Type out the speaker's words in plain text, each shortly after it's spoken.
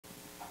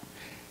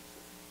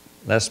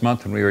Last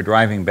month when we were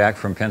driving back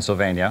from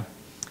Pennsylvania,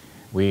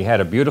 we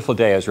had a beautiful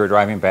day as we were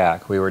driving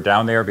back. We were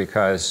down there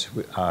because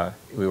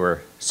we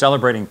were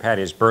celebrating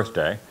Patty's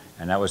birthday,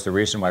 and that was the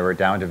reason why we were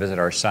down to visit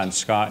our son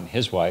Scott and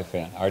his wife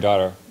and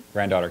our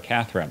granddaughter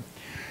Catherine.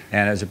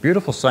 And it was a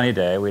beautiful sunny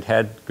day. We'd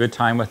had good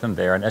time with them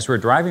there. And as we were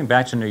driving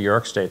back to New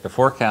York State, the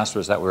forecast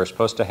was that we were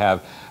supposed to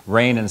have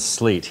rain and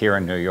sleet here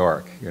in New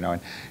York.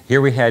 And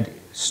here we had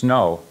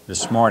snow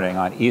this morning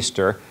on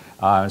Easter.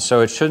 So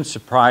it shouldn't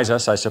surprise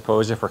us, I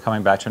suppose, if we're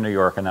coming back to New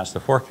York and that's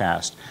the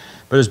forecast.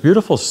 But it's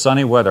beautiful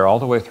sunny weather all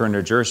the way through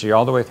New Jersey,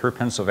 all the way through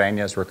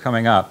Pennsylvania as we're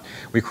coming up.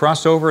 We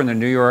cross over in the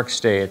New York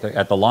State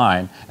at the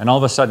line, and all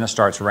of a sudden it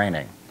starts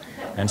raining.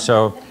 And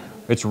so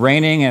it's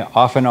raining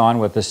off and on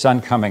with the sun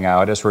coming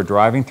out as we're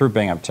driving through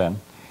Binghamton.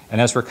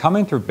 And as we're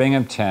coming through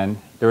Binghamton,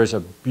 there is a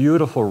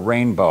beautiful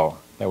rainbow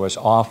that was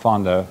off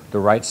on the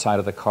right side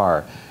of the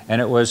car.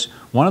 And it was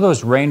one of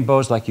those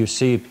rainbows like you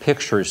see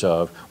pictures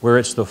of, where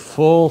it's the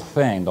full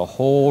thing, the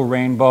whole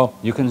rainbow.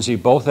 You can see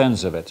both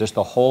ends of it, just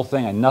the whole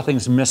thing, and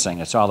nothing's missing.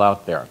 It's all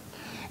out there.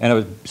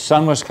 And the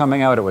sun was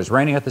coming out, it was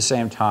raining at the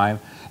same time,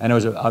 and it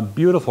was a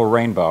beautiful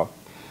rainbow.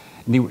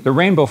 The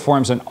rainbow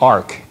forms an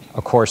arc,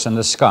 of course, in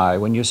the sky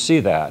when you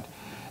see that.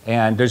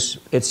 And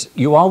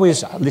you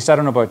always, at least I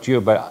don't know about you,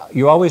 but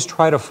you always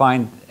try to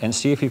find and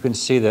see if you can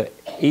see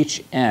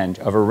each end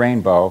of a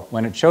rainbow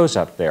when it shows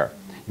up there.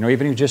 Even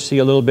if you just see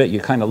a little bit, you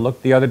kind of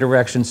look the other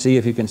direction, see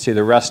if you can see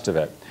the rest of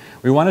it.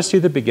 We want to see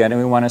the beginning,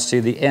 we want to see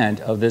the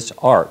end of this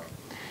arc.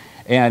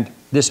 And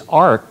this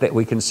arc that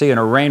we can see in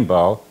a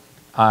rainbow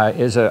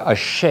is a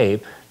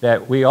shape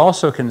that we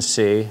also can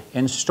see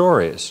in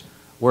stories,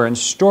 where in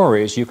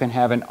stories you can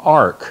have an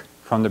arc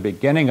from the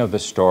beginning of the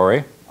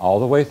story all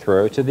the way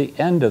through to the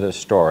end of the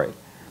story.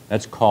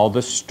 That's called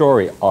the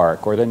story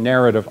arc, or the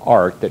narrative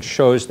arc that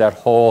shows that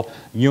whole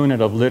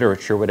unit of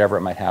literature, whatever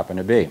it might happen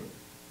to be.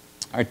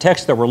 Our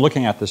text that we're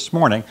looking at this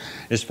morning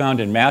is found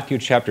in Matthew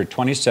chapter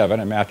 27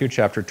 and Matthew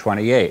chapter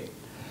 28.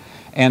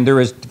 And there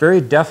is very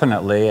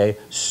definitely a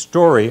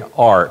story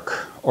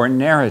arc or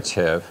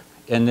narrative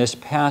in this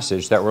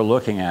passage that we're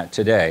looking at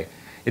today.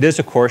 It is,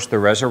 of course, the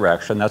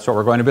resurrection. That's what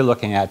we're going to be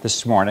looking at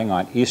this morning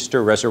on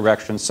Easter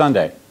Resurrection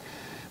Sunday.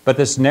 But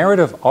this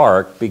narrative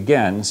arc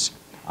begins,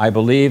 I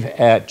believe,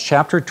 at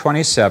chapter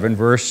 27,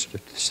 verse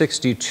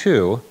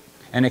 62,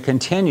 and it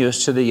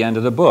continues to the end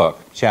of the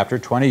book, chapter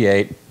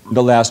 28,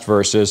 the last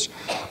verses,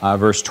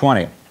 verse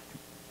 20.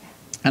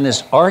 And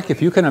this arc,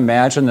 if you can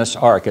imagine this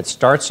arc, it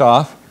starts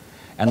off,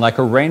 and like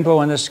a rainbow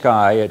in the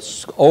sky,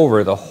 it's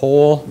over the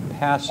whole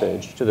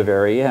passage to the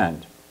very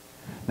end.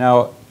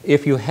 Now,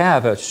 if you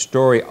have a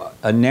story,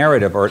 a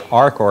narrative, or an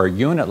arc, or a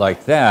unit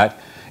like that,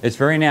 it's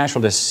very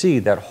natural to see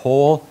that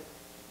whole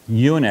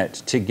unit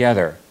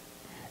together.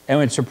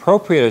 And it's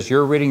appropriate as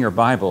you're reading your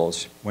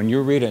Bibles, when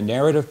you read a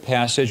narrative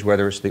passage,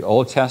 whether it's the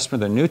Old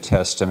Testament or the New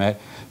Testament,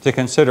 to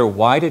consider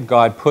why did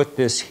God put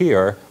this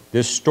here,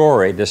 this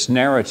story, this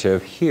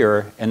narrative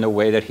here in the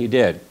way that He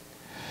did.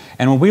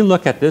 And when we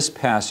look at this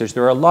passage,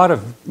 there are a lot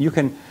of,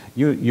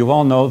 you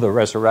all know the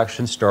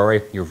resurrection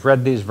story. You've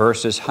read these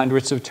verses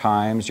hundreds of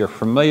times. You're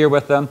familiar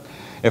with them.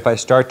 If I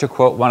start to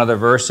quote one of the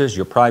verses,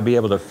 you'll probably be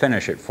able to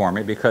finish it for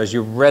me because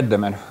you've read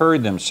them and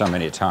heard them so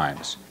many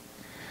times.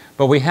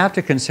 But we have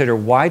to consider,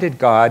 why did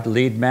God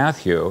lead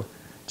Matthew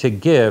to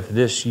give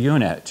this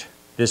unit,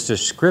 this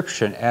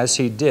description as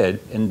he did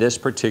in this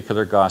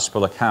particular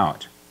gospel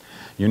account?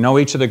 You know,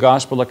 each of the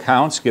gospel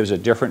accounts gives a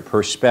different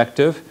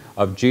perspective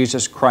of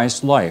Jesus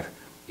Christ's life.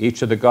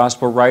 Each of the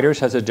gospel writers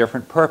has a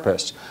different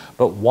purpose.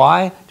 But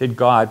why did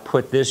God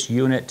put this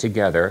unit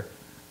together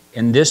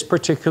in this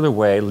particular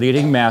way,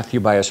 leading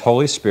Matthew by His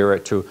Holy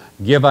Spirit to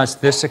give us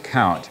this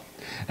account?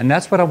 And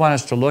that's what I want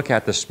us to look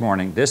at this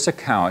morning, this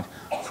account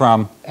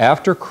from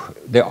after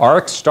the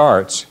arc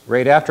starts,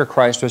 right after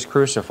Christ was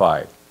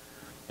crucified.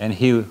 And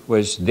He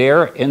was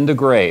there in the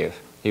grave.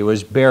 He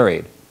was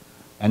buried.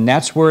 And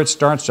that's where it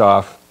starts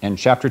off in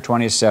chapter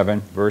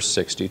 27, verse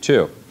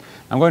 62.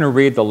 I'm going to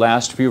read the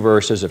last few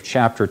verses of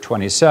chapter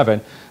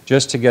 27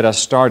 just to get us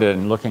started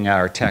in looking at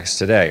our text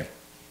today.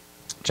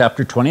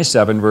 Chapter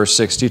 27, verse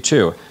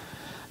 62.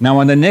 Now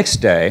on the next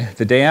day,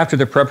 the day after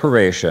the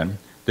preparation,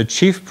 the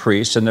chief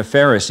priests and the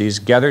Pharisees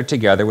gathered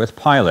together with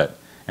Pilate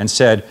and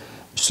said,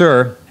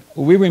 "Sir,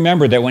 we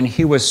remember that when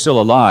he was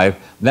still alive,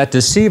 that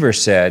deceiver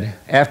said,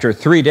 'After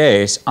 3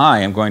 days I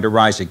am going to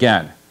rise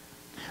again.'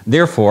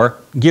 Therefore,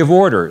 give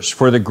orders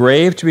for the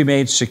grave to be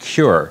made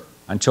secure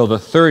until the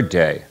 3rd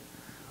day.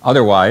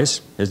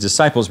 Otherwise, his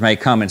disciples may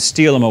come and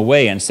steal him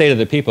away and say to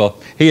the people,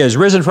 'He has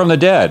risen from the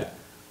dead.'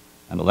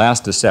 And the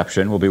last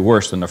deception will be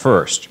worse than the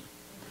first."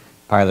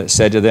 Pilate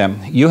said to them,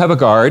 "You have a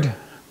guard.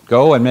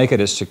 Go and make it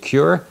as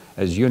secure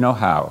as you know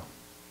how."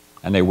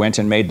 And they went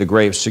and made the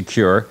grave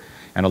secure,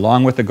 and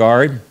along with the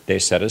guard, they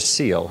set a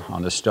seal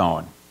on the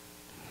stone.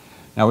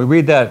 Now we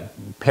read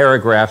that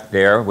paragraph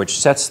there, which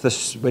sets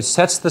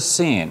the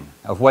scene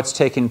of what's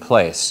taking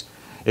place.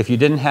 If you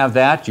didn't have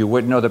that, you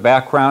wouldn't know the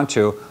background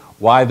to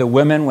why the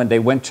women, when they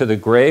went to the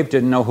grave,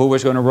 didn't know who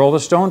was going to roll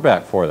the stone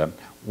back for them.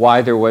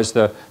 Why there was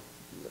the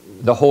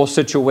the whole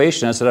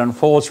situation as it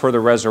unfolds for the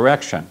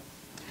resurrection.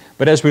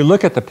 But as we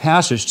look at the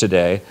passage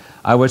today,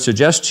 I would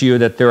suggest to you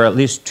that there are at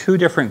least two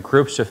different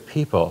groups of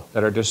people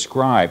that are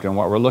described in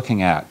what we're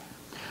looking at.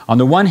 On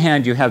the one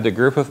hand, you have the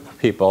group of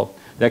people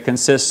that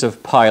consists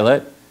of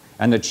Pilate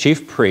and the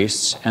chief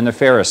priests and the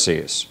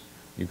Pharisees.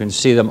 You can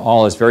see them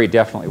all as very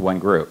definitely one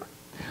group.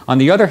 On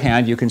the other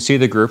hand, you can see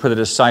the group of the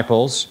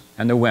disciples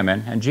and the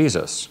women and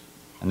Jesus,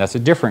 and that's a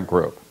different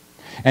group.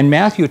 And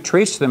Matthew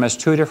treats them as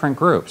two different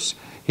groups.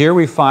 Here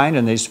we find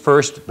in the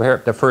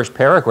first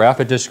paragraph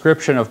a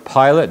description of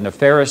Pilate and the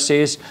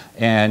Pharisees,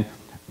 and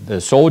the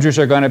soldiers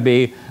are going to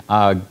be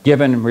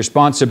given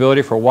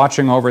responsibility for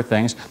watching over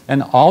things.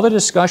 And all the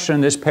discussion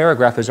in this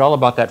paragraph is all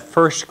about that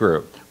first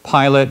group,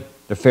 Pilate,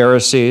 the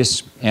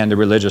Pharisees, and the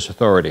religious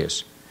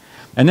authorities.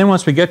 And then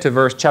once we get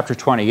to chapter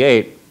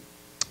 28,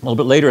 a little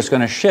bit later it's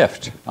going to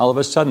shift. All of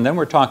a sudden, then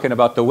we're talking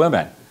about the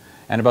women,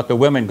 and about the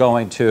women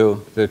going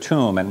to the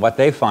tomb and what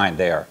they find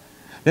there.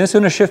 Then it's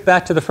going to shift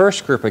back to the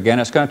first group again.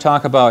 It's going to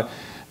talk about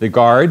the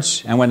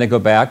guards, and when they go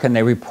back and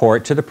they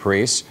report to the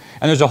priests.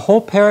 And there's a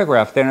whole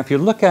paragraph there, and if you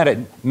look at it,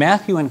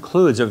 Matthew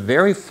includes a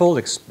very full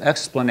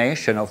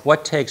explanation of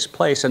what takes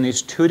place in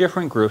these two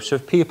different groups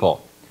of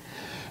people.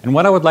 And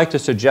what I would like to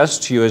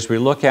suggest to you as we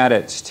look at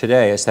it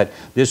today is that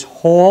this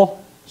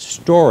whole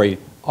story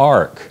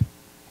arc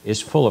is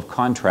full of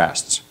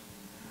contrasts.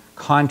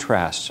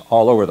 Contrasts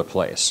all over the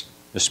place.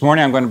 This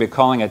morning I'm going to be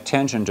calling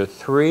attention to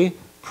three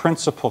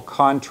principal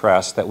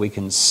contrasts that we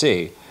can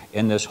see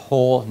in this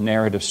whole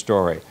narrative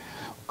story.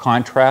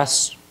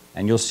 Contrasts,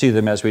 and you'll see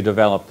them as we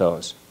develop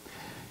those.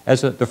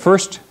 As the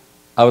first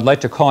I would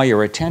like to call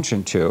your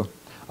attention to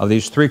of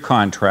these three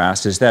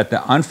contrasts is that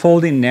the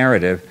unfolding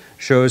narrative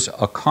shows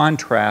a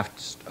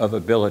contrast of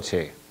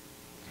ability.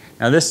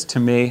 Now this to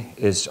me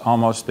is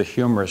almost the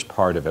humorous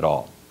part of it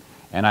all.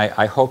 And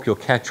I hope you'll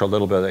catch a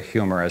little bit of the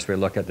humor as we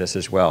look at this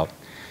as well.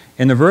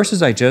 In the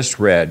verses I just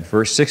read,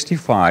 verse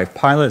 65,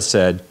 Pilate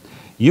said,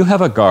 "You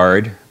have a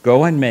guard,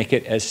 go and make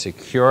it as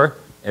secure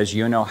as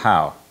you know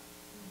how."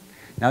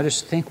 Now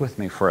just think with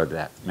me for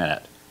that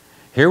minute.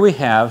 Here we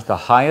have the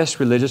highest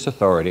religious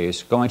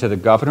authorities going to the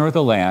governor of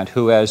the land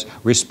who has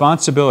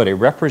responsibility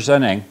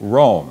representing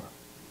Rome.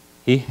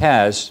 He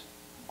has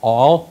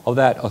all of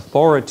that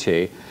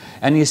authority,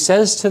 and he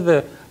says to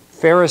the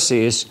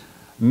Pharisees,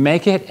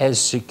 make it as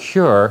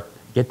secure,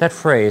 get that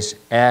phrase,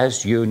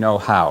 as you know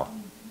how.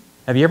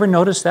 Have you ever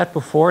noticed that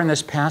before in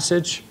this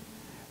passage?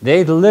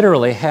 They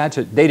literally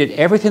they did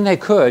everything they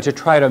could to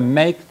try to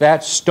make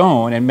that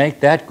stone and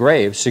make that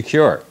grave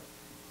secure.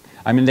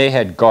 I mean, they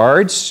had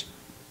guards,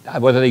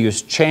 whether they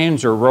used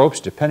chains or ropes,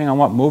 depending on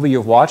what movie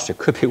you've watched, it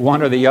could be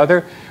one or the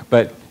other,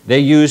 but they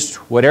used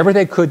whatever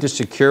they could to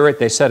secure it.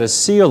 They set a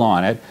seal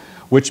on it,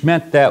 which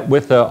meant that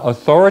with the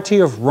authority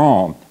of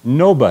Rome,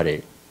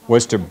 nobody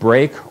was to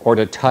break or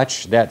to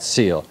touch that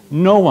seal.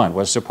 No one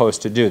was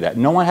supposed to do that.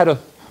 No one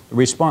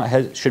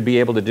should be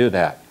able to do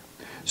that.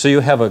 So you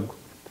have an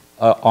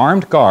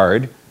armed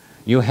guard,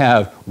 you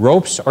have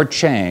ropes or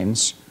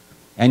chains,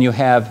 and you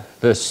have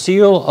the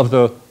seal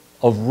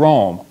of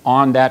Rome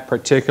on that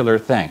particular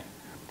thing.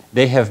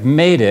 They have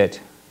made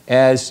it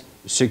as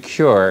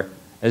secure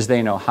as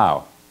they know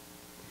how.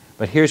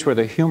 But here's where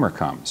the humor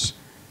comes,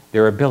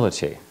 their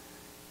ability.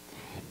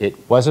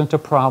 It wasn't a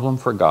problem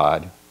for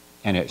God,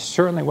 and it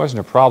certainly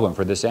wasn't a problem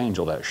for this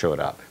angel that showed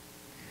up.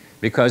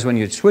 Because when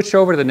you switch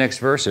over to the next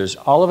verses,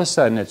 all of a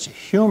sudden it's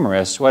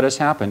humorous what has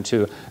happened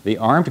to the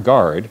armed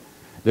guard,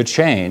 the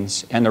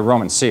chains, and the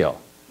Roman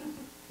seal.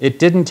 It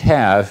didn't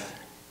have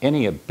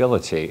any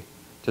ability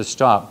to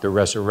stop the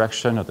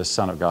resurrection of the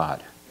Son of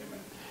God.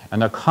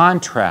 And the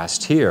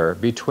contrast here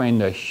between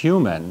the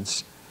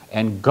humans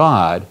and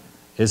God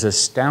is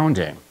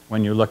astounding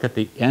when you look at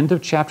the end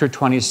of chapter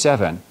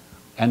 27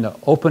 and the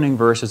opening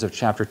verses of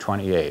chapter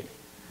 28.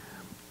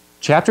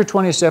 Chapter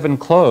 27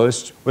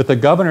 closed with the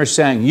governor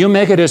saying, "You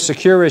make it as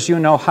secure as you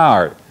know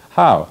how."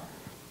 How?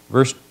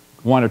 Verse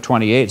 1 of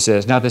 28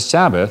 says, "Now the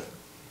Sabbath,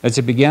 as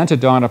it began to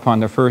dawn upon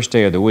the first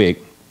day of the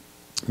week,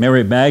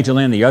 Mary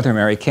Magdalene and the other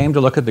Mary came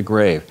to look at the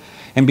grave.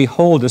 And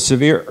behold, a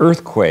severe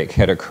earthquake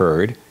had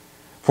occurred,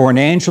 for an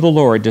angel of the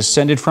Lord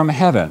descended from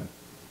heaven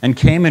and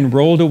came and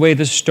rolled away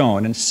the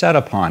stone and sat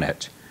upon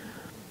it."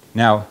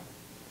 Now,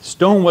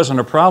 stone wasn't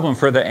a problem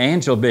for the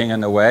angel being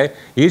in the way.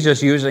 He's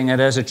just using it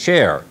as a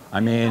chair. I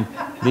mean,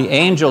 the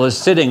angel is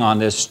sitting on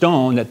this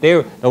stone that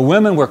the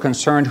women were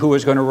concerned who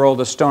was going to roll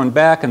the stone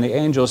back, and the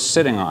angel's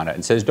sitting on it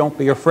and says, "Don't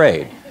be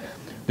afraid."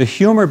 The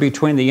humor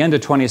between the end of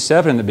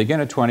 27 and the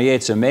beginning of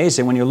 28 is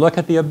amazing when you look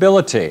at the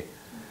ability.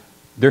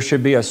 There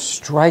should be a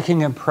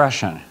striking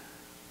impression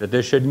that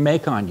this should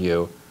make on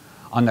you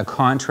on the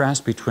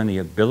contrast between the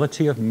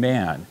ability of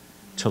man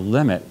to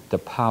limit the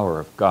power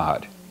of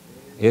God.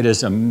 It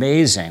is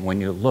amazing when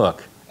you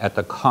look at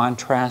the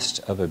contrast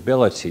of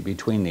ability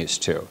between these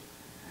two.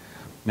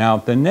 Now,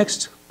 the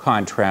next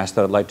contrast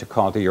that I'd like to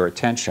call to your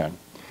attention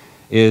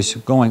is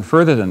going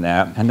further than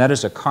that, and that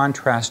is a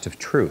contrast of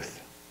truth.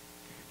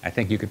 I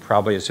think you could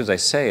probably, as soon as I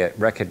say it,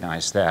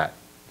 recognize that.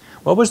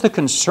 What was the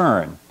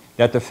concern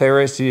that the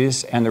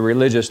Pharisees and the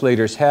religious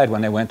leaders had when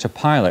they went to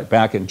Pilate,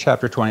 back in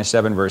chapter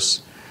 27,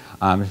 verse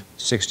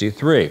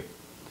 63.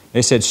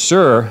 They said,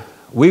 "Sir,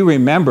 we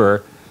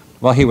remember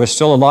while he was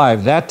still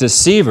alive, that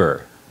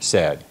deceiver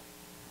said."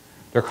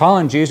 They're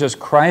calling Jesus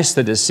Christ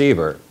the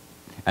deceiver.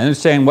 And they're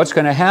saying what's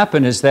going to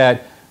happen is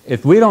that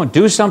if we don't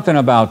do something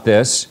about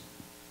this,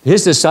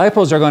 his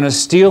disciples are going to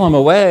steal him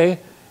away,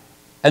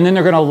 and then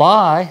they're going to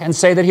lie and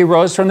say that he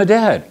rose from the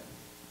dead.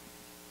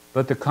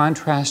 But the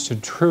contrast to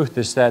truth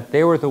is that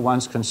they were the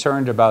ones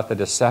concerned about the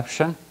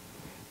deception.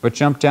 But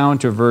jump down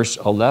to verse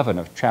 11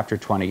 of chapter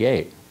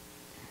 28.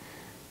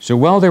 "So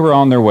while they were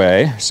on their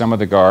way, some of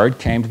the guard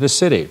came to the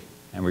city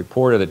and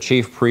reported to the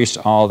chief priests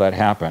all that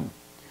happened.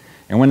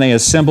 And when they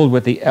assembled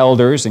with the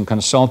elders and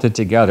consulted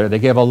together, they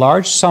gave a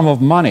large sum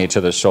of money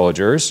to the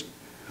soldiers.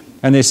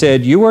 And they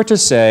said, 'You are to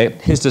say,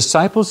 his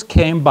disciples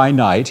came by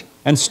night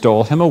and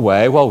stole him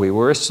away while we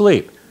were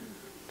asleep.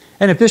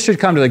 And if this should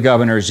come to the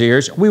governor's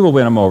ears, we will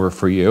win him over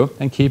for you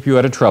and keep you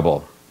out of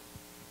trouble.'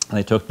 And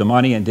they took the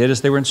money and did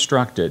as they were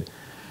instructed.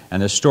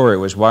 And the story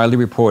was widely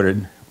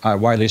reported,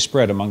 widely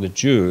spread among the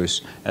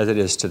Jews, as it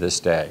is to this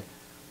day."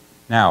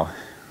 Now,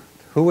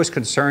 who was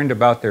concerned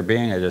about there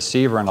being a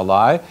deceiver and a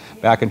lie?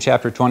 Back in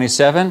chapter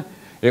 27,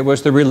 it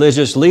was the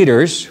religious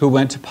leaders who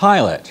went to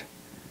Pilate.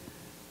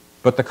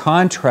 But the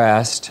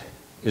contrast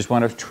is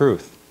one of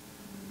truth.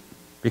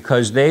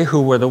 Because they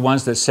who were the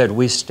ones that said,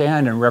 "We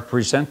stand and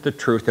represent the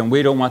truth, and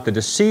we don't want the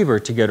deceiver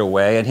to get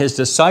away and his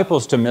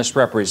disciples to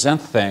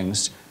misrepresent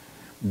things,"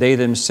 they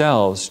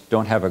themselves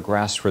don't have a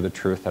grasp for the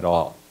truth at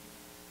all.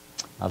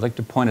 I'd like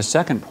to point a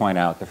second point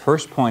out. The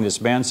first point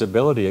is man's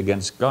ability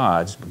against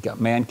God's.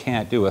 Man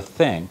can't do a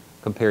thing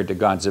compared to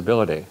God's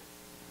ability.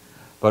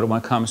 But when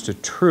it comes to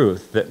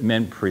truth that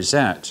men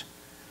present,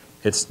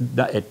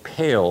 it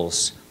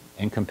pales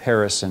in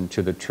comparison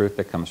to the truth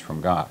that comes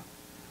from God.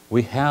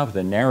 We have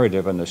the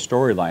narrative and the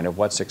storyline of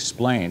what's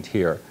explained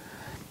here.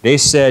 They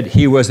said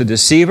he was a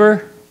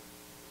deceiver,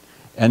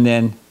 and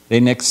then they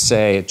next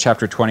say,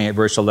 chapter 28,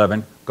 verse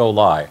 11, "Go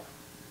lie.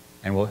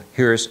 And well,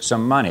 here's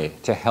some money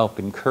to help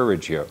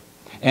encourage you.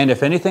 And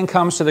if anything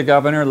comes to the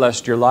governor,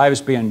 lest your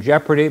lives be in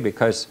jeopardy,"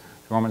 because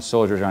Roman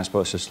soldiers aren't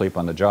supposed to sleep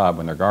on the job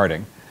when they're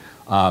guarding,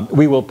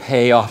 "we will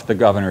pay off the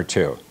governor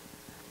too."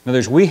 In other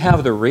words, we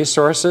have the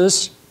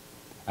resources,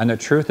 and the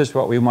truth is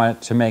what we want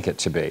it to make it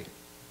to be.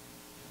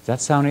 Does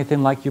that sound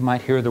anything like you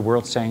might hear the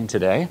world saying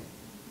today?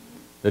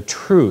 The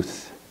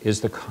truth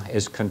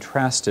is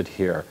contrasted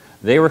here.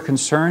 They were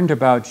concerned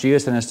about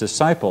Jesus and his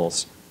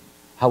disciples.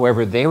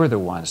 However, they were the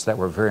ones that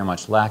were very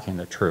much lacking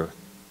the truth.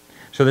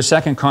 So the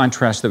second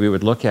contrast that we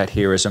would look at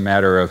here is a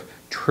matter of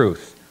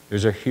truth.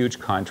 There's a huge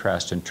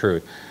contrast in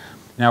truth.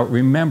 Now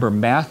remember,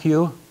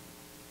 Matthew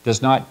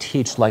does not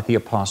teach like the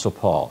Apostle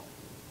Paul.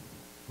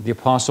 The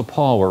Apostle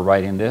Paul were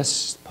writing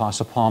this. The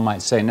Apostle Paul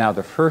might say, "Now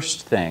the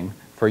first thing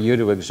for you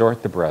to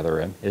exhort the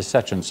brethren is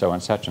such and so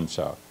and such and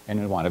so,"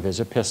 in one of his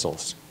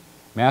epistles.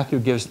 Matthew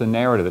gives the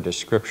narrative, the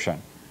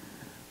description.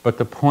 But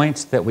the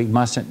point that we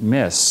mustn't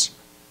miss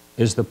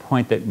is the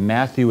point that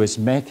Matthew is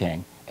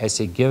making as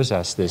he gives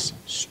us this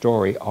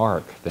story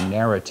arc, the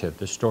narrative,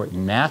 the story.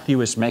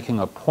 Matthew is making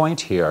a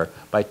point here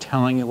by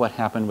telling you what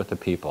happened with the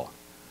people.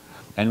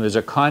 And there's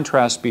a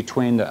contrast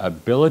between the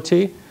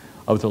ability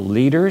of the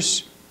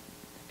leaders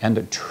and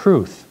the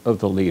truth of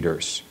the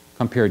leaders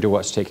compared to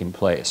what's taking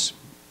place.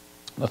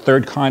 The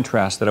third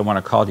contrast that I want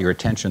to call to your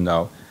attention,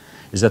 though,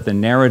 is that the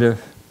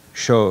narrative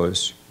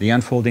shows, the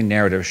unfolding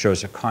narrative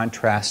shows a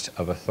contrast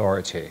of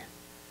authority.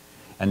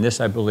 And this,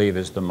 I believe,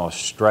 is the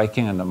most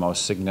striking and the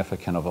most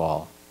significant of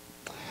all.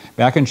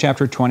 Back in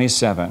chapter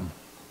 27,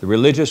 the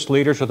religious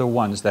leaders are the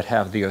ones that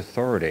have the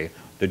authority,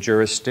 the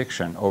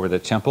jurisdiction over the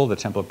temple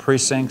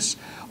precincts,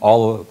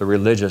 all of the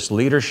religious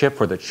leadership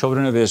for the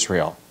children of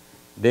Israel.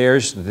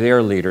 There's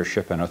their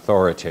leadership and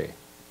authority.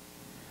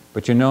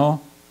 But you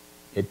know,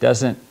 it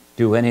doesn't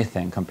do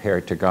anything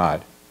compared to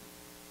God.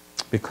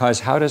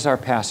 Because how does our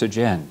passage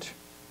end?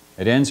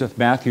 It ends with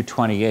Matthew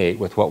 28,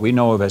 with what we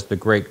know of as the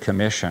Great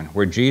Commission,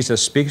 where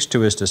Jesus speaks to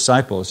his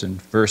disciples in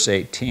verse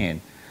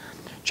 18.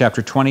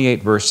 Chapter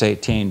 28, verse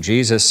 18,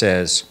 Jesus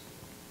says,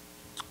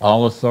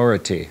 "All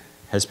authority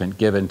has been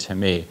given to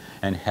me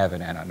in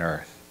heaven and on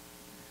earth."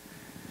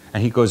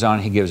 And he goes on,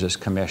 he gives us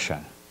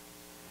commission.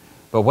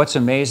 But what's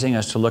amazing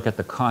is to look at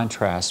the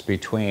contrast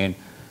between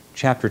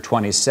chapter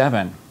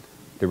 27,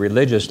 the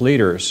religious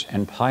leaders,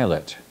 and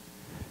Pilate.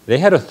 They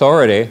had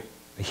authority.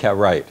 Yeah,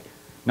 right.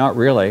 Not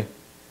really.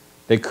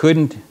 They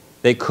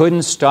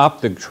couldn't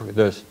stop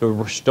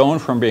the stone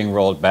from being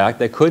rolled back.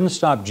 They couldn't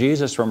stop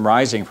Jesus from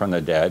rising from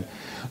the dead.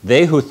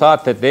 They who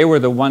thought that they were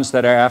the ones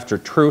that are after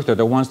truth are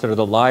the ones that are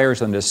the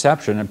liars and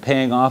deception and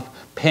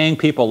paying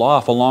people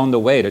off along the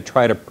way to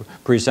try to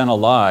present a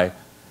lie.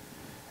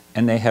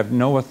 And they have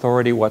no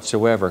authority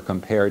whatsoever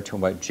compared to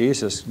what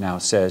Jesus now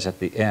says at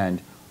the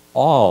end,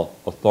 "All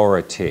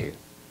authority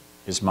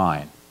is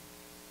mine."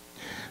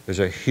 There's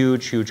a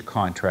huge, huge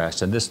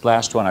contrast. And this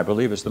last one, I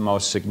believe, is the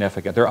most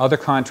significant. There are other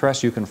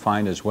contrasts you can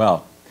find as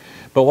well.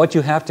 But what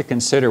you have to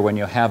consider when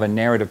you have a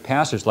narrative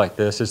passage like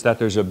this is that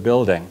there's a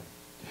building.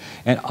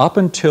 And up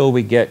until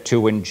we get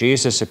to when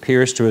Jesus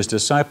appears to his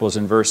disciples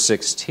in verse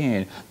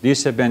 16,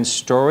 these have been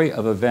story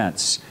of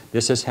events.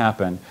 This has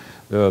happened.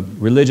 The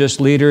religious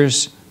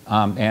leaders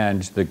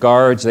and the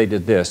guards, they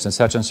did this, and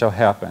so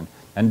happened.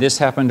 And this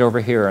happened over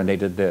here, and they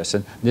did this.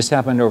 And this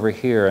happened over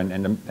here,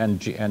 and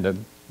the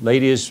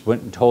ladies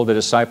went and told the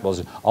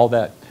disciples, all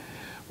that.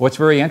 What's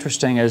very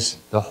interesting is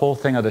the whole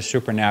thing of the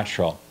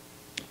supernatural.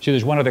 See,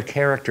 there's one other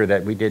character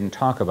that we didn't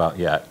talk about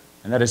yet,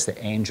 and that is the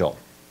angel.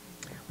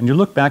 When you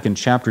look back in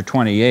chapter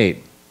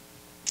 28,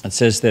 it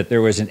says that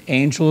there was an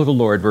angel of the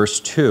Lord, verse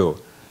 2,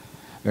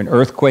 an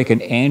earthquake,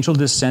 an angel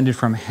descended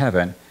from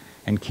heaven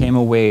and came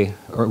away,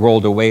 or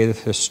rolled away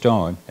the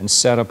stone and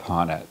sat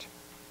upon it,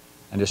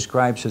 and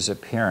describes his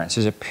appearance.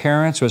 His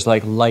appearance was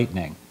like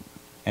lightning,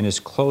 and his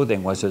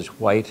clothing was as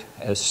white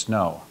as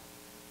snow.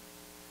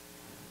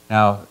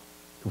 Now,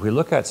 if we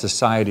look at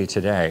society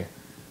today,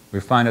 we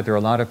find that there are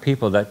a lot of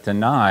people that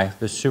deny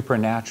the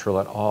supernatural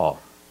at all.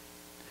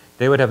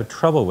 They would have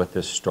trouble with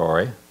this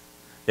story.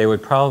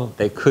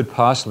 They could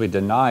possibly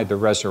deny the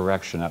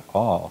resurrection at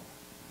all.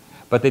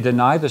 But they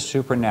deny the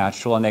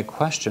supernatural, and they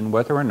question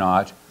whether or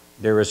not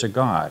there is a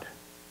God.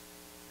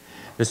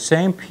 The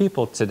same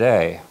people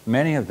today,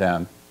 many of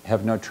them,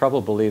 have no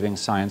trouble believing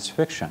science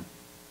fiction.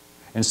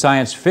 In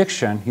science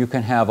fiction, you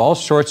can have all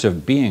sorts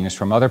of beings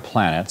from other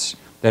planets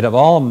that have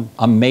all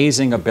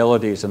amazing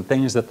abilities and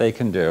things that they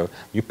can do.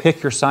 You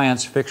pick your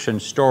science fiction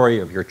story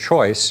of your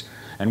choice,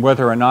 and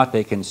whether or not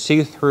they can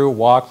see through,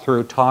 walk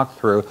through, talk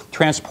through,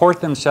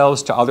 transport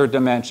themselves to other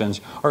dimensions,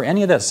 or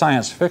any of that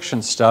science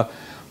fiction stuff,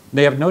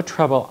 they have no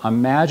trouble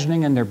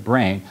imagining in their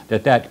brain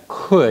that that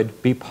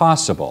could be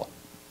possible.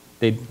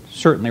 They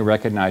certainly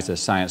recognize it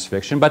as science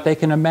fiction, but they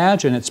can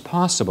imagine it's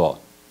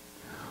possible.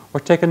 Or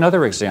take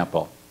another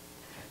example.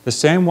 The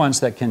same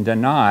ones that can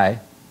deny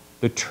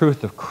the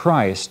truth of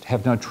Christ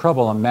have no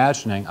trouble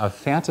imagining a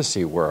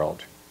fantasy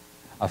world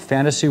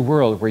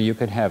where you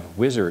could have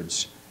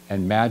wizards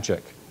and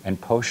magic and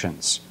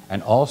potions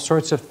and all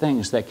sorts of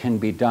things that can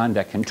be done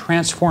that can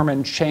transform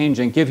and change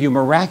and give you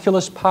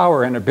miraculous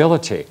power and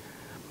ability.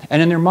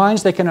 And in their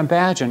minds, they can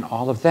imagine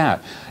all of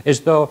that,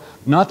 as though,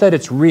 not that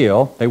it's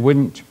real, I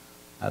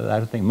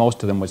don't think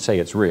most of them would say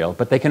it's real,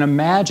 but they can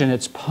imagine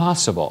it's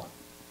possible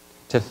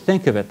to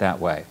think of it that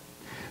way.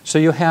 So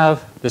you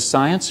have the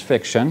science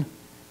fiction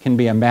can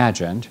be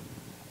imagined,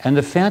 and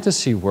the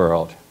fantasy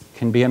world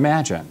can be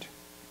imagined.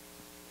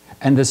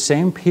 And the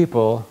same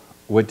people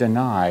would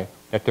deny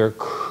that there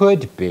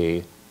could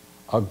be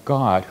a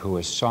God who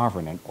is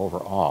sovereign and over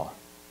all.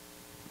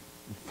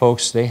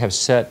 Folks, they have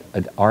set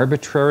an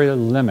arbitrary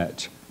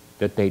limit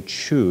that they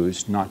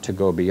choose not to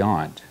go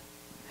beyond.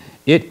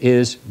 It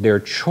is their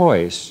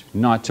choice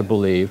not to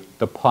believe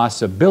the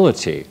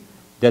possibility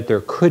that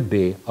there could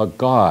be a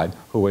God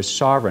who is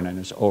sovereign and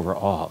is over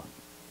all.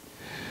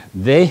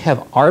 They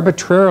have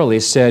arbitrarily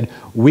said,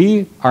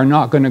 we are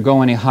not going to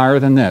go any higher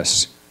than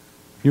this.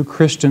 You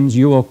Christians,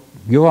 you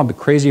all the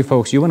crazy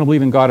folks, you want to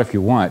believe in God if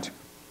you want,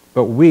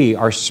 but we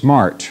are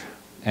smart,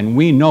 and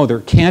we know there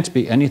can't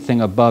be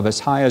anything above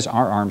as high as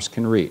our arms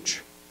can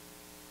reach.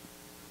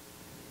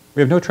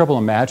 We have no trouble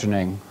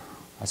imagining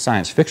a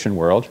science fiction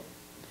world.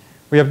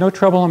 We have no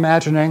trouble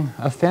imagining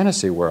a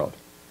fantasy world.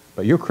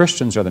 But you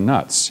Christians are the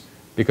nuts,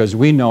 because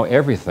we know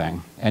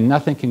everything, and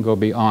nothing can go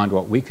beyond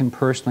what we can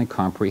personally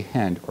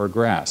comprehend or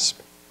grasp.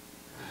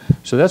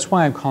 So that's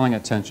why I'm calling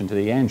attention to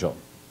the angel.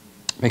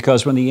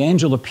 Because when the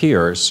angel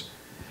appears,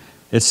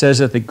 it says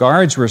that the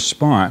guards'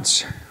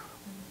 response,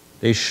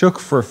 they shook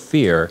for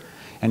fear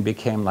and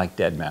became like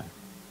dead men.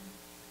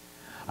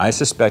 I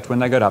suspect when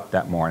they got up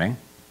that morning,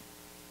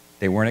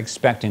 they weren't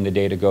expecting the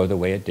day to go the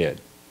way it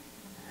did.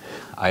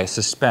 I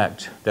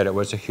suspect that it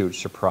was a huge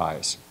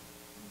surprise.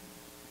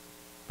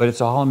 But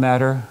it's all a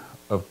matter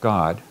of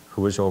God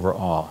who is over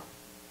all.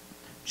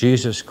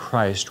 Jesus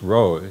Christ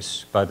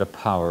rose by the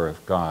power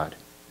of God.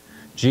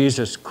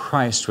 Jesus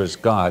Christ was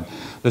God.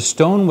 The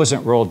stone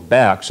wasn't rolled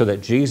back so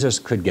that Jesus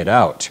could get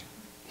out.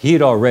 He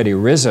had already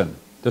risen.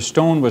 The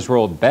stone was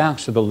rolled back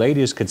so the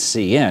ladies could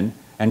see in,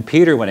 and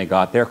Peter, when he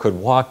got there, could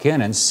walk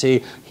in and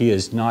see he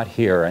is not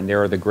here, and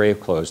there are the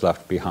grave clothes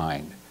left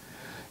behind.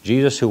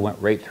 Jesus, who went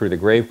right through the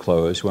grave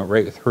clothes, went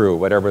right through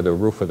whatever the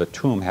roof of the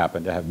tomb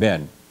happened to have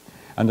been.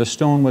 And the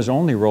stone was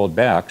only rolled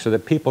back so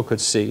that people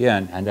could see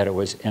in and that it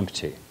was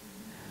empty.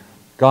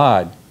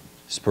 God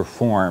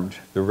performed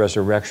the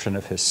resurrection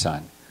of his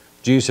Son.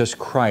 Jesus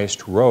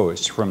Christ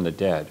rose from the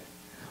dead.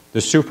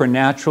 The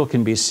supernatural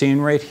can be seen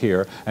right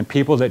here, and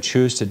people that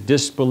choose to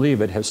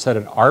disbelieve it have set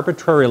an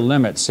arbitrary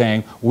limit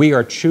saying, we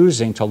are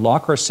choosing to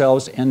lock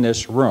ourselves in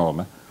this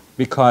room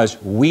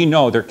because we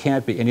know there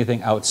can't be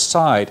anything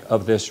outside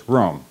of this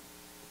room.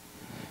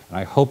 And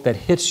I hope that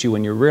hits you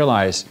when you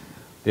realize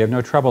they have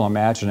no trouble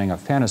imagining a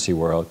fantasy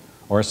world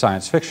or a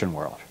science fiction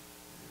world.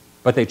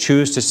 But they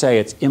choose to say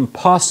it's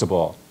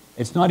impossible.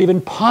 It's not even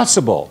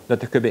possible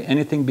that there could be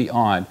anything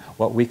beyond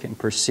what we can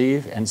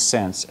perceive and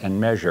sense and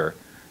measure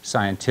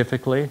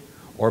scientifically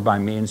or by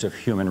means of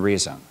human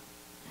reason.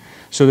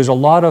 So there's a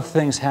lot of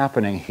things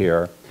happening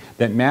here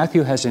that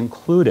Matthew has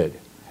included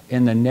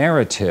in the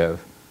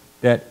narrative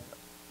that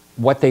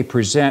what they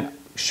present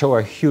show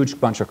a huge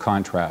bunch of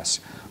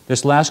contrasts.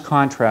 This last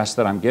contrast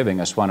that I'm giving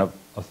is one of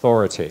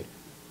authority.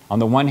 On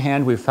the one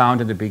hand, we found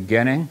in the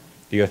beginning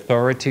the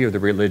authority of the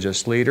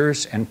religious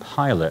leaders and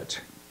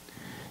Pilate.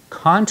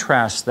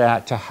 Contrast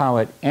that to how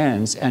it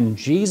ends, and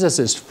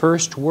Jesus'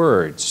 first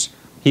words,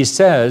 he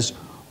says,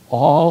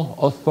 "All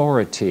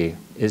authority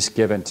is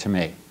given to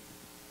me."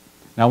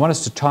 Now I want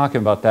us to talk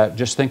about that,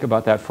 just think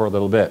about that for a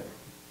little bit.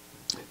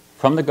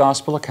 From the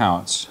gospel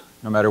accounts,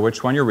 no matter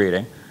which one you're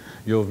reading,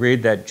 you'll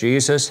read that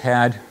Jesus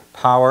had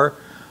power,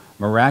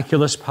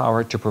 miraculous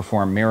power to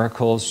perform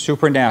miracles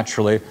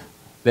supernaturally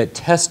that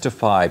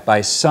testified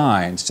by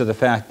signs to the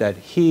fact that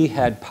he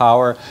had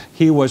power.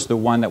 He was the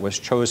one that was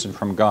chosen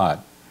from God.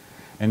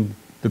 In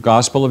the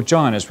Gospel of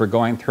John, as we're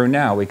going through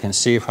now, we can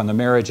see from the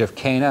marriage of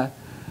Cana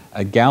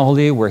at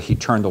Galilee where he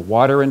turned the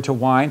water into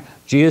wine,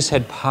 Jesus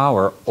had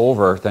power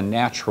over the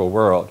natural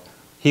world.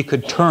 He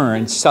could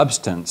turn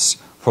substance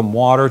from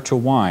water to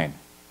wine.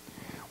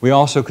 We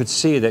also could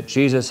see that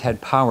Jesus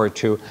had power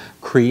to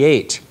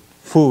create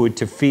food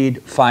to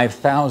feed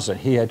 5,000.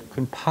 He had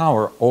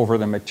power over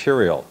the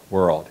material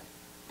world.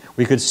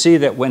 We could see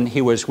that when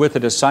he was with the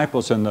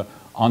disciples on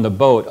the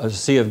boat, the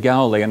Sea of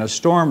Galilee, and a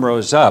storm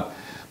rose up,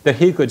 that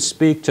he could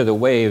speak to the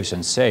waves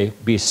and say,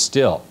 "Be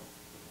still."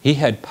 He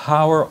had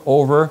power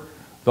over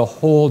the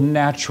whole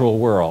natural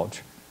world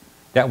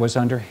that was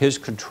under his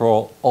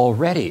control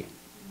already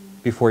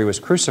before he was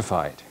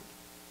crucified.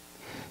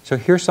 So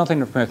here's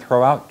something I'm going to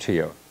throw out to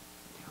you.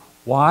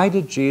 Why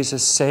did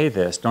Jesus say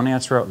this? Don't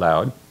answer out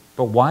loud.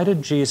 But why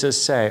did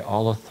Jesus say,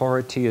 "All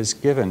authority is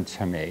given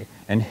to me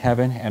in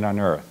heaven and on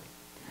earth"?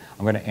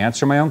 I'm going to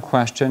answer my own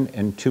question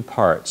in two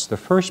parts. The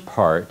first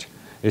part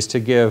is to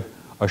give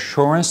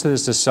assurance to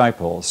his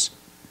disciples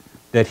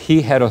that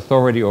he had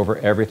authority over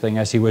everything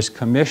as he was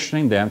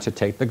commissioning them to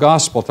take the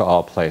gospel to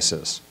all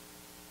places.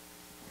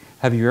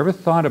 Have you ever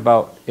thought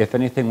about if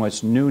anything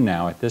was new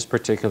now at this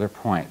particular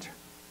point?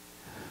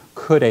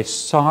 Could a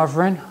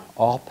sovereign,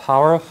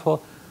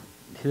 all-powerful,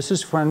 this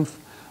is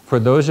for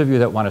those of you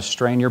that want to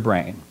strain your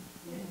brain,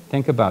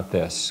 think about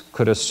this.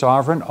 Could a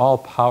sovereign,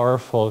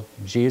 all-powerful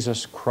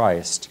Jesus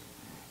Christ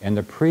in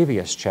the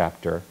previous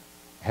chapter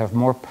have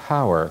more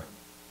power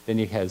than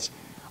he has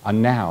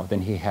now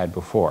than he had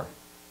before?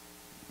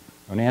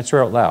 Don't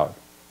answer out loud.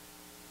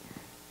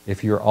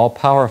 If you're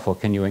all-powerful,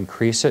 can you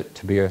increase it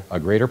to be a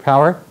greater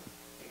power?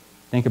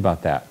 Think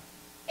about that.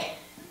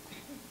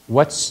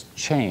 What's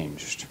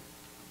changed?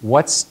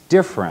 What's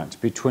different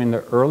between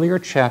the earlier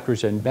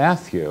chapters in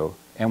Matthew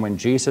and when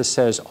Jesus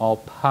says, "All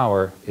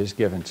power is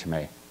given to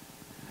me"?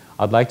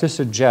 I'd like to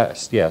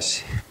suggest,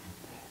 yes,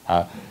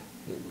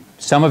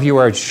 some of you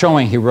are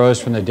showing he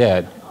rose from the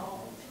dead.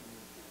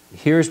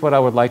 Here's what I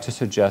would like to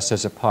suggest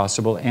as a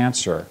possible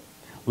answer.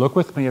 Look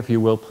with me, if you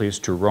will, please,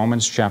 to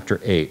Romans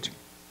chapter 8.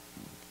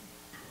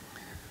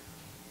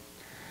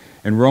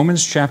 In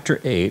Romans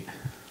chapter 8,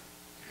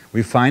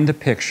 we find the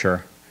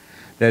picture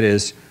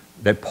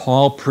that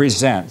Paul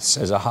presents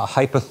as a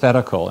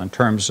hypothetical in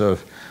terms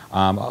of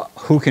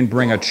who can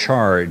bring a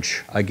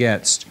charge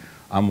against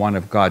one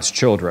of God's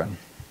children.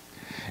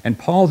 And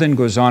Paul then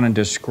goes on and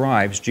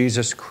describes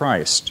Jesus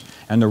Christ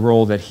and the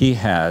role that he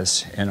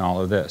has in all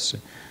of this.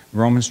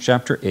 Romans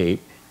chapter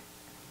 8.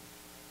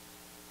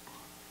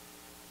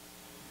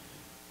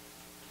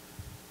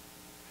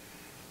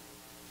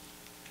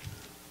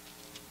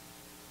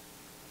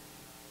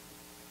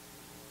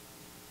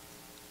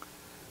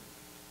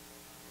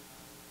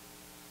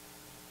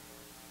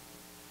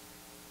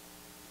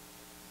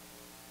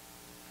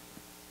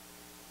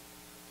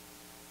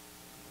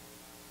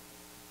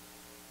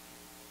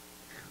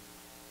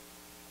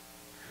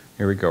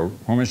 Here we go.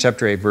 Romans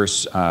chapter 8,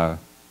 verse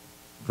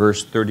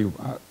 30.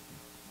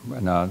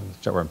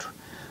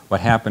 What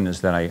happened is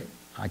that I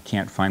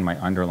can't find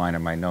my underline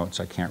in my notes.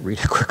 I can't read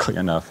it quickly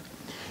enough.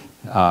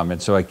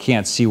 And so I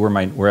can't see where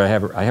I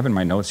have it in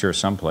my notes here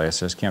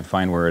someplace. I just can't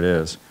find where it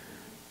is.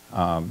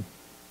 In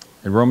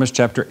Romans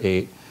chapter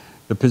 8,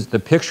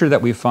 the picture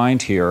that we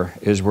find here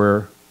is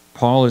where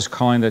Paul is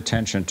calling the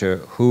attention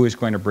to who is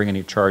going to bring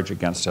any charge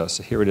against us.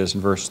 Here it is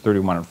in verse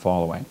 31 and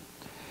following.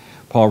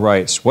 Paul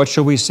writes, "What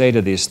shall we say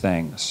to these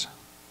things?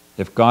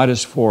 If God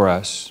is for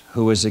us,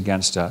 who is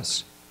against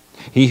us?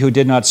 He who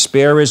did not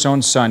spare his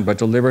own son, but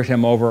delivered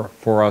him over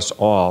for us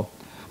all,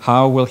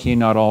 how will he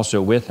not also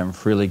with him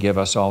freely give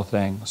us all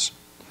things?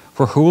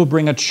 For who will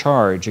bring a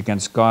charge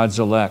against God's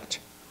elect?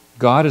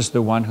 God is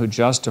the one who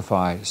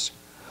justifies.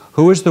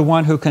 Who is the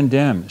one who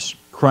condemns?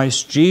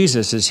 Christ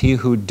Jesus is he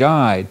who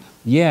died,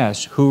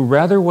 yes, who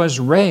rather was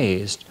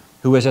raised,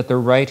 who is at the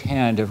right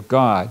hand of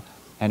God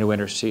and who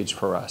intercedes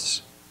for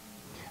us."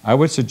 I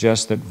would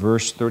suggest that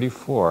verse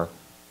 34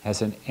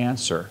 has an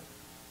answer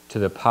to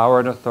the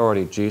power and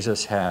authority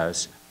Jesus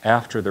has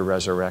after the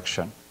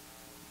resurrection.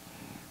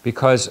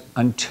 Because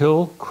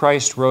until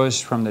Christ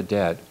rose from the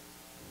dead,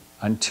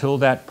 until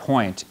that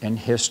point in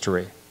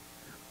history,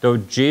 Though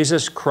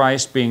Jesus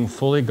Christ, being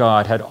fully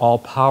God, had all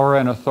power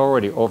and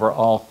authority over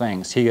all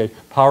things. He had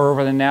power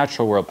over the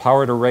natural world,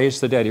 power to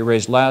raise the dead. He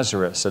raised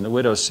Lazarus and the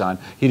widow's son.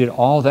 He did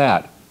all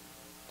that.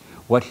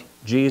 What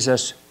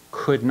Jesus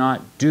could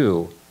not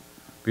do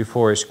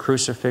before his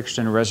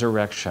crucifixion and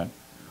resurrection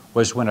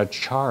was when a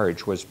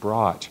charge was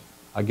brought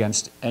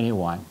against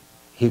anyone.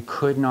 He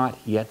could not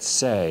yet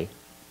say,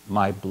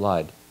 my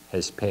blood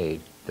has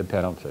paid the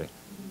penalty.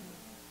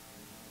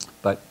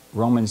 But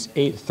Romans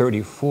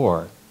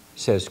 8:34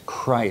 says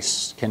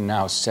Christ can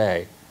now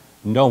say,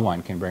 no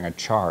one can bring a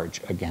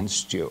charge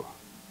against you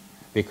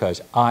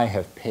because I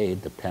have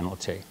paid the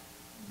penalty.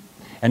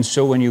 And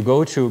so when you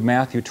go to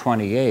Matthew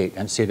 28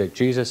 and see that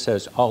Jesus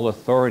says, all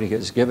authority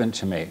is given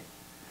to me,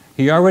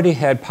 he already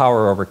had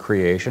power over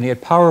creation. He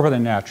had power over the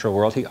natural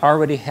world. He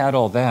already had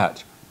all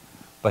that.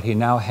 But he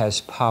now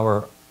has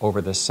power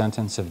over the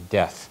sentence of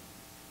death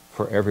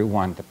for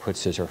everyone that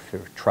puts his or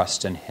her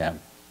trust in him.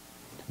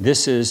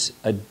 This is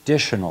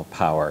additional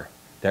power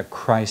that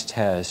Christ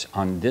has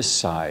on this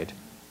side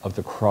of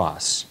the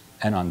cross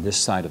and on this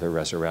side of the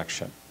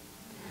resurrection.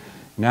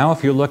 Now,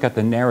 if you look at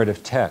the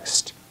narrative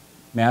text,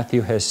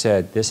 Matthew has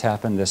said, this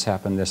happened, this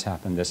happened, this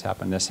happened, this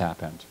happened, this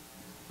happened.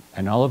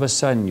 And all of a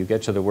sudden, you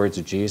get to the words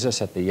of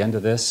Jesus at the end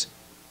of this,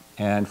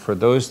 and for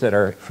those that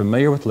are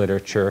familiar with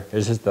literature,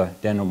 this is the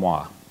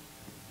denouement.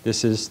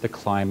 This is the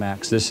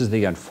climax. This is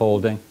the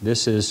unfolding.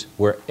 This is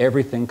where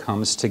everything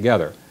comes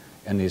together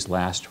in these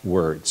last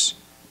words.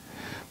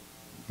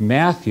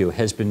 Matthew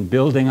has been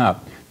building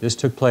up. This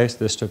took place,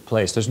 this took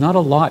place. There's not a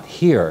lot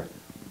here.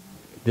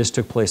 This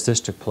took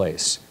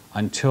place,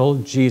 until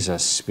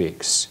Jesus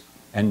speaks.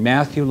 And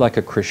Matthew, like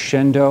a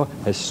crescendo,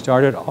 has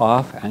started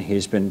off and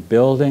he's been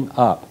building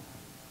up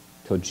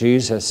till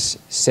Jesus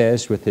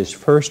says with his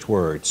first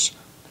words,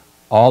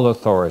 all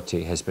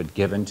authority has been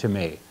given to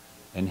me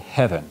in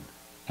heaven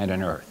and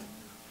in earth.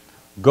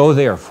 Go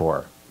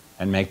therefore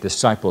and make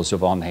disciples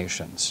of all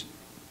nations,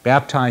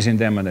 baptizing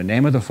them in the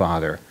name of the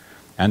Father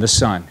and the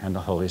Son and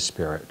the Holy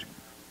Spirit,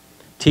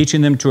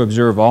 teaching them to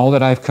observe all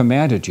that I've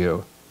commanded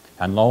you,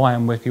 and lo, I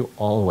am with you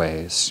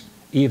always,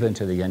 even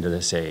to the end of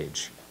this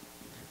age.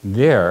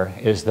 There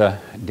is the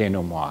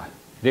denouement.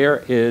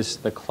 There is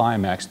the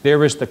climax.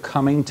 There is the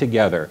coming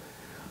together.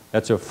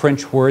 That's a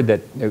French word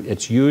that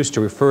it's used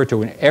to refer to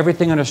when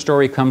everything in a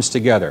story comes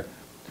together.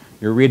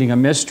 You're reading a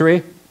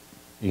mystery.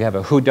 You have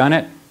a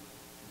whodunit.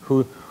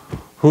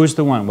 Who's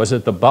the one? Was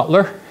it the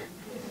butler?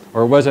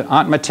 Or was it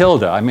Aunt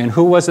Matilda? I mean,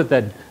 who was it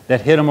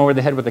that hit him over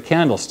the head with a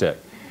candlestick?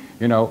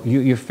 You know,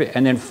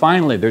 and then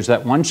finally there's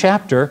that one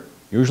chapter,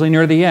 usually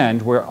near the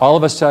end, where all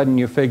of a sudden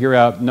you figure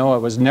out, no, it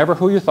was never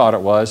who you thought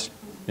it was.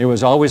 It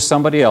was always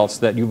somebody else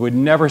that you would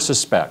never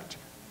suspect.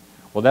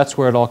 Well, that's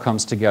where it all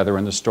comes together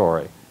in the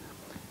story.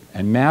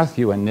 And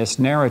Matthew in this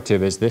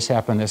narrative is this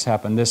happened, this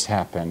happened, this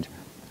happened,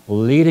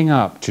 leading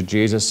up to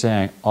Jesus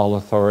saying, all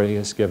authority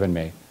is given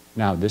me.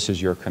 Now, this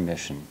is your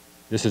commission.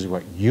 This is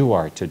what you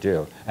are to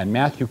do. And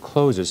Matthew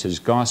closes his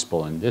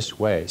gospel in this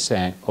way,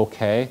 saying,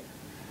 okay,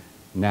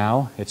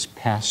 now it's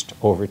passed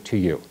over to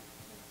you.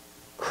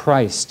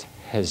 Christ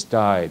has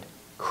died.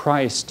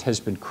 Christ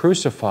has been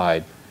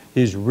crucified.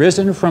 He's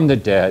risen from the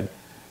dead,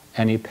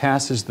 and he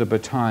passes the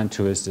baton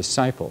to his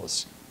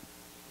disciples.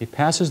 He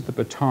passes the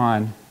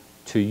baton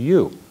to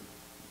you,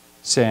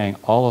 saying,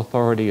 all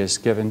authority is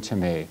given to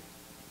me.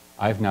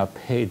 I've now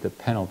paid the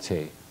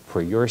penalty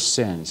for your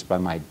sins by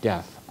my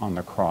death on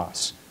the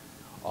cross.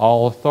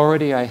 All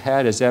authority I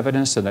had is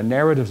evidenced in the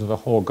narratives of the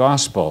whole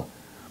gospel.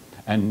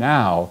 And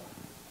now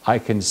I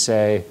can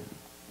say,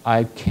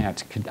 I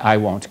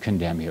won't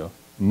condemn you.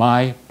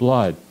 My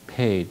blood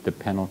paid the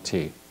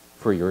penalty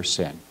for your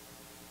sin.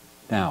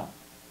 Now,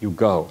 you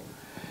go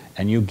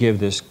and you give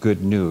this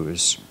good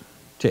news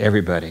to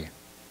everybody.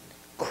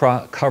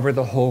 Cover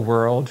the whole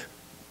world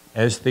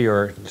as they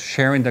are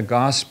sharing the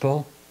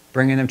gospel,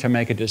 bringing them to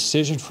make a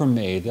decision for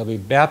me. They'll be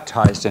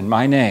baptized in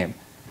my name.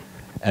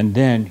 And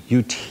then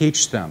you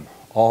teach them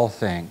all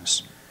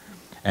things.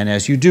 And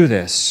as you do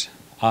this,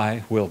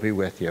 I will be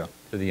with you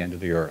to the end of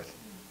the earth.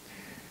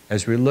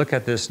 As we look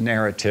at this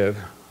narrative,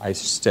 I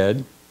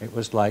said it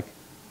was like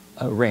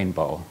a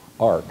rainbow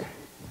arc.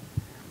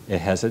 It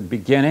has a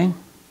beginning,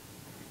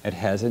 it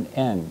has an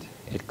end.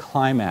 It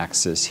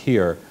climaxes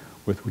here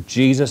with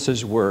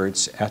Jesus'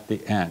 words at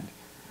the end.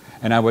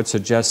 And I would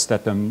suggest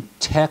that the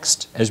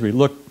text, as we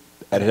look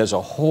at it as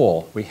a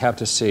whole, we have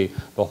to see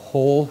the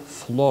whole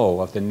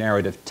flow of the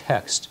narrative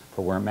text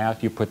for where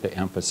Matthew put the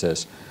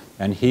emphasis,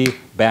 and he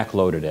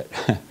backloaded it.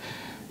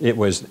 It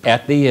was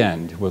at the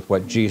end with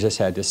what Jesus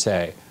had to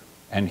say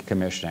and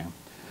commissioning.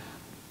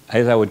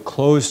 As I would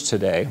close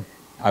today,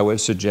 I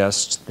would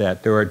suggest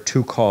that there are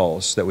two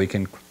calls that we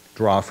can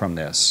draw from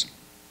this.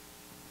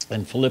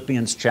 In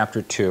Philippians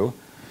chapter 2,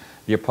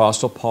 the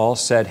Apostle Paul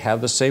said,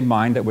 have the same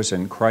mind that was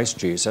in Christ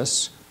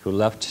Jesus, who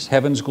left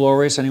heaven's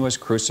glories and he was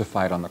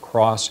crucified on the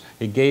cross.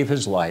 He gave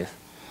his life.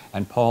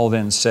 And Paul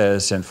then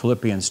says in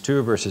Philippians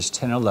 2, verses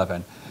 10 and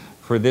 11,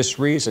 for this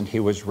reason he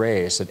was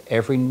raised, that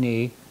every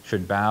knee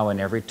should bow and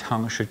every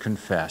tongue should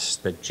confess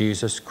that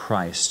Jesus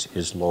Christ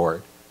is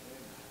Lord,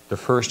 the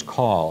first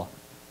call,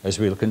 as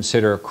we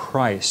consider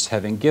Christ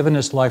having given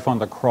his life on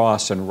the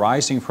cross and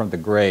rising from the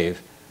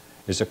grave,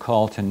 is a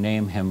call to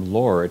name him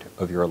Lord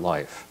of your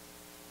life.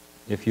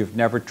 If you've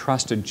never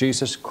trusted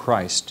Jesus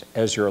Christ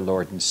as your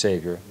Lord and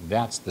Savior,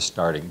 that's the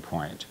starting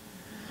point.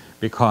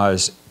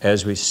 Because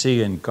as we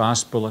see in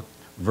Gospel,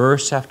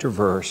 verse after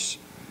verse,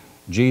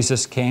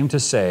 Jesus came to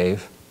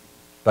save,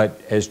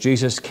 but as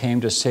Jesus came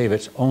to save,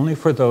 it's only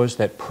for those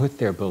that put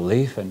their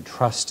belief and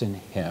trust in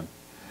him.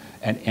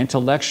 And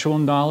intellectual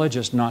knowledge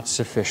is not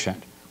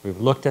sufficient. We've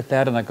looked at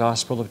that in the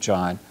Gospel of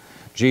John.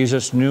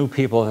 Jesus knew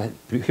people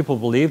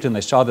believed and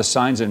they saw the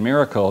signs and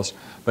miracles,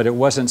 but it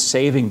wasn't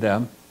saving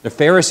them. The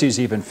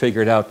Pharisees even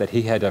figured out that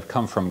he had to have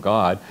come from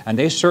God, and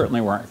they certainly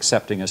weren't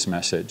accepting his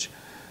message.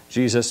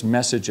 Jesus'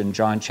 message in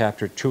John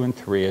chapter 2 and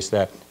 3 is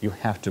that you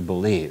have to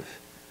believe.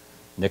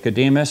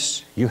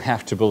 Nicodemus, you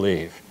have to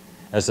believe.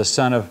 As the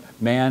Son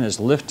of Man is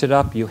lifted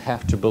up, you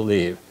have to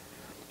believe.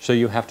 So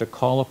you have to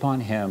call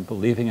upon him,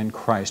 believing in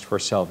Christ for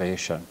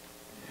salvation.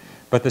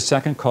 But the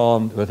second call,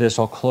 with this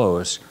I'll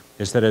close,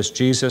 is that as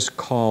Jesus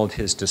called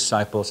his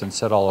disciples and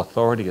said, all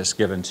authority is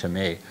given to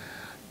me,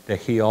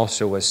 that he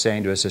also was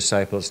saying to his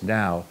disciples,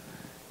 now,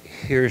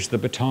 here's the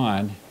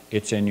baton,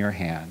 it's in your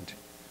hand.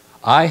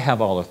 I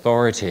have all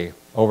authority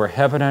over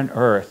heaven and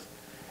earth,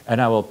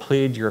 and I will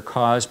plead your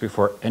cause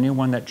before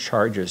anyone that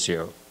charges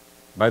you.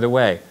 By the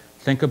way,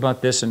 think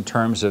about this in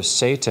terms of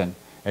Satan,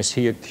 as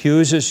he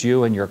accuses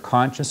you in your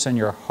conscience and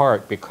your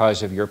heart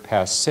because of your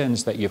past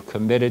sins that you've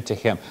committed to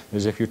him,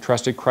 as if you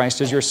trusted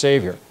Christ as your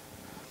Savior.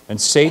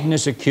 And Satan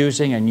is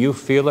accusing, and you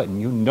feel it,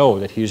 and you know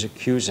that he's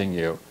accusing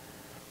you.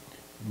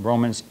 In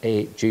Romans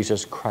 8,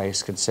 Jesus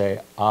Christ can say,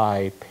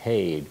 I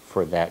paid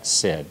for that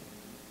sin.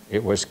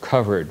 It was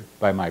covered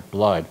by my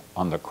blood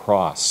on the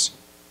cross.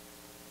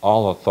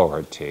 All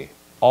authority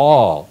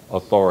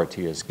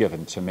is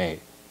given to me,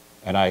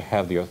 and I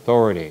have the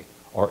authority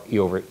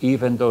over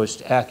even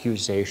those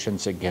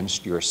accusations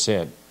against your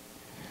sin.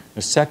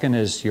 The second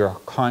is your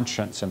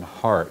conscience and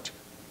heart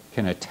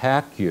can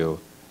attack you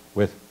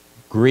with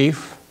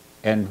grief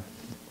and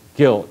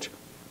guilt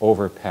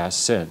over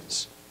past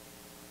sins.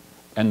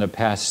 And the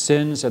past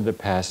sins and the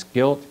past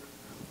guilt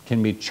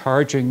can be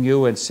charging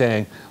you and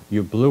saying,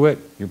 you blew it,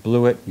 you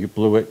blew it, you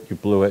blew it, you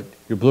blew it,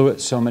 you blew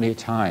it so many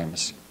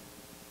times.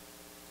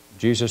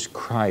 Jesus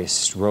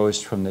Christ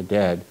rose from the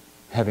dead,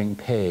 having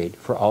paid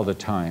for all the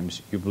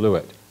times you blew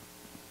it,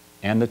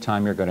 and the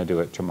time you're going to do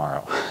it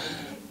tomorrow.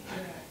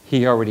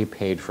 He already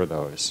paid for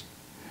those.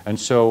 And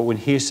so when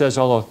he says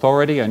all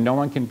authority and no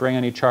one can bring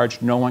any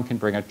charge, no one can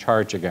bring a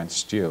charge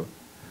against you,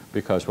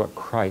 because what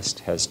Christ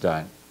has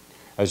done.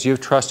 As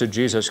you've trusted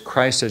Jesus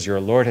Christ as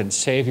your Lord and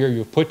Savior,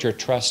 you've put your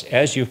trust,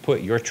 as you've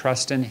put your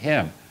trust in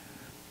him,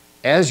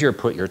 as you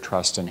put your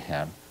trust in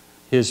him,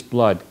 his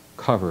blood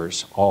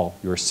covers all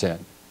your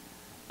sin.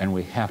 And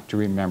we have to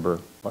remember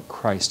what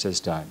Christ has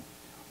done.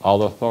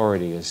 All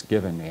authority is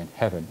given me in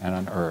heaven and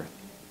on earth.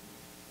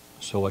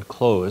 So I'd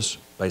close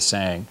by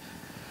saying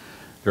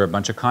there are a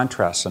bunch of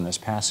contrasts in this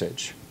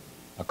passage.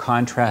 A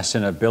contrast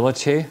in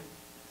ability,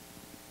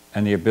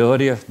 and the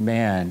ability of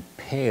man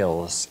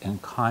pales in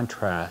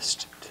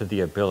contrast to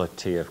the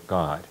ability of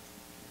God.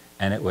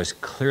 And it was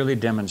clearly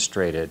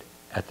demonstrated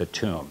at the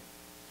tomb.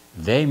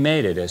 They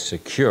made it as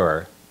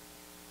secure,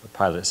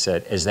 Pilate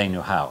said, as they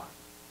knew how.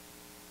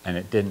 And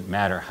it didn't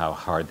matter how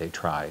hard they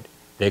tried.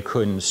 They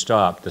couldn't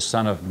stop the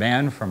Son of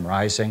Man from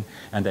rising,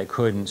 and they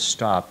couldn't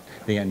stop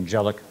the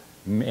angelic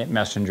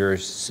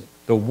messengers,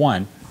 the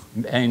one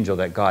angel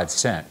that God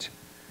sent.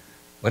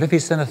 What if he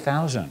sent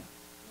 1,000?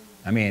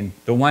 I mean,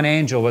 the one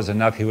angel was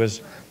enough.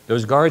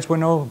 Those guards were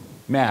no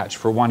match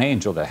for one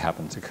angel that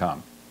happened to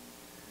come.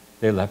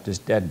 They left as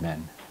dead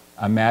men.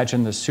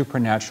 Imagine the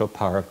supernatural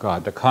power of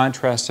God, the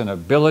contrast in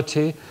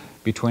ability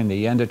between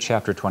the end of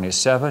chapter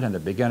 27 and the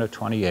beginning of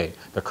 28,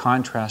 the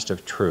contrast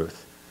of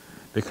truth.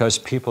 Because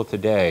people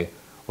today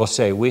will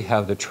say, we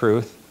have the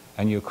truth,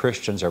 and you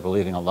Christians are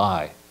believing a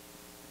lie.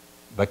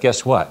 But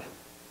guess what?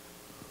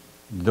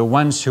 The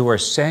ones who are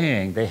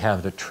saying they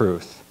have the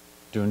truth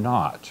do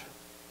not,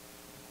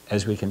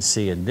 as we can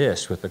see in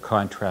this with the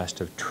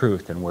contrast of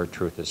truth and where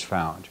truth is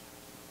found.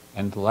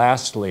 And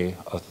lastly,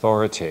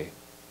 authority.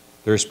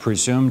 There's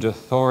presumed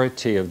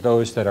authority of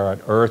those that are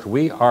on earth.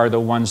 We are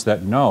the ones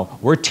that know.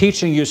 We're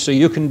teaching you so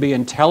you can be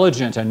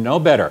intelligent and know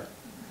better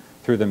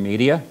through the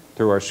media,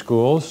 through our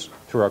schools,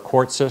 through our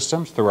court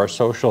systems, through our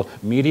social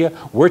media.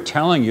 We're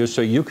telling you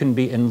so you can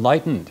be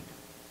enlightened.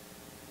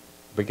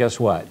 But guess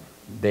what?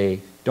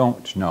 They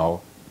don't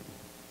know,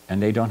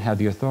 and they don't have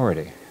the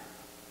authority.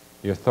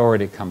 The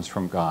authority comes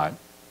from God.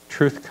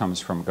 Truth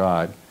comes from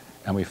God,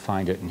 and we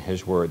find it in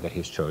his word that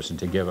he's chosen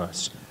to give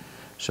us.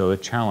 So the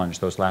challenge,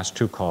 those last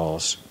two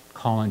calls,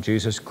 call on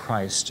Jesus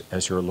Christ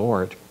as your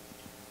Lord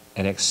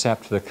and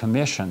accept the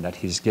commission that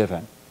he's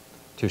given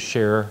to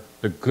share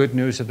the good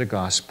news of the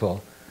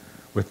gospel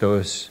with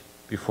those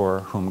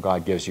before whom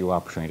God gives you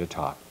opportunity to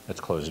talk.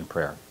 Let's close in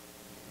prayer.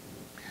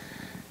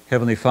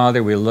 Heavenly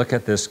Father, we look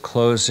at this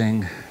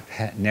closing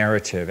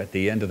narrative at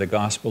the end of the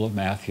Gospel of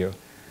Matthew,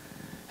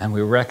 And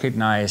we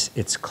recognize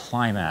its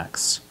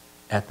climax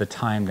at the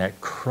time that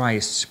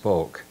Christ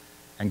spoke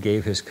and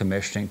gave his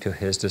commissioning to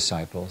his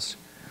disciples.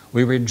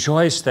 We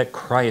rejoice that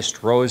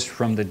Christ rose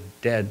from the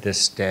dead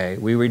this day.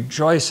 We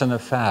rejoice in the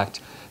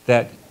fact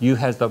that he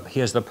has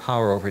the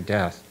power over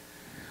death.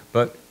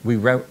 But we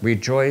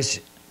rejoice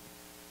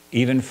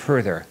even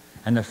further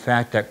in the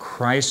fact that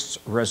Christ's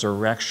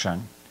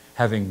resurrection,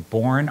 having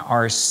borne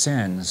our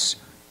sins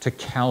to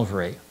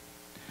Calvary,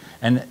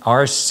 and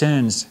our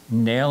sins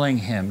nailing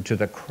him to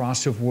the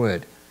cross of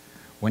wood,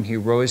 when he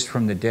rose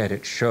from the dead,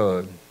 it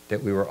showed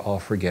that we were all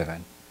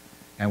forgiven.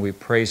 And we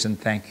praise and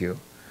thank you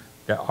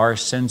that our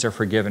sins are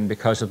forgiven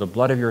because of the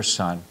blood of your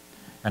Son.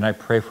 And I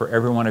pray for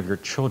every one of your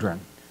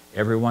children,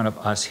 every one of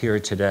us here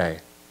today,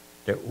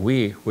 that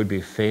we would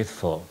be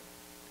faithful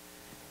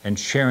in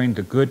sharing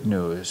the good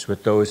news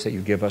with those that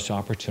you give us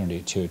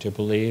opportunity to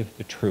believe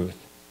the truth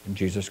in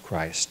Jesus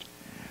Christ.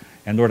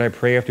 And Lord, I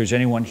pray if there's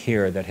anyone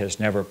here that has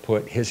never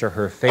put his or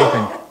her faith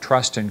and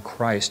trust in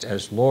Christ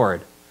as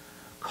Lord,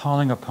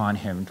 calling upon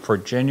him for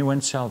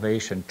genuine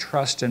salvation,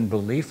 trust and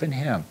belief in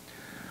him,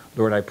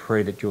 Lord, I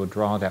pray that you will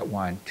draw that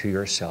one to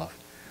yourself,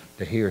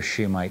 that he or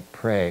she might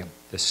pray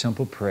the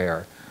simple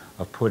prayer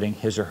of putting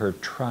his or her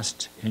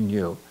trust in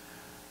you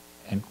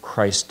and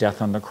Christ's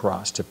death on the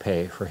cross to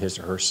pay for his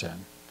or her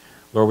sin.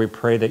 Lord, we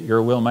pray that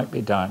your will might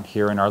be done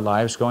here in our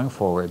lives going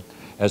forward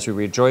as we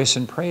rejoice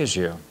and praise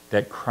you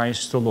that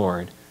Christ the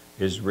Lord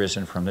is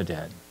risen from the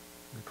dead.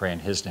 We pray in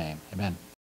his name. Amen.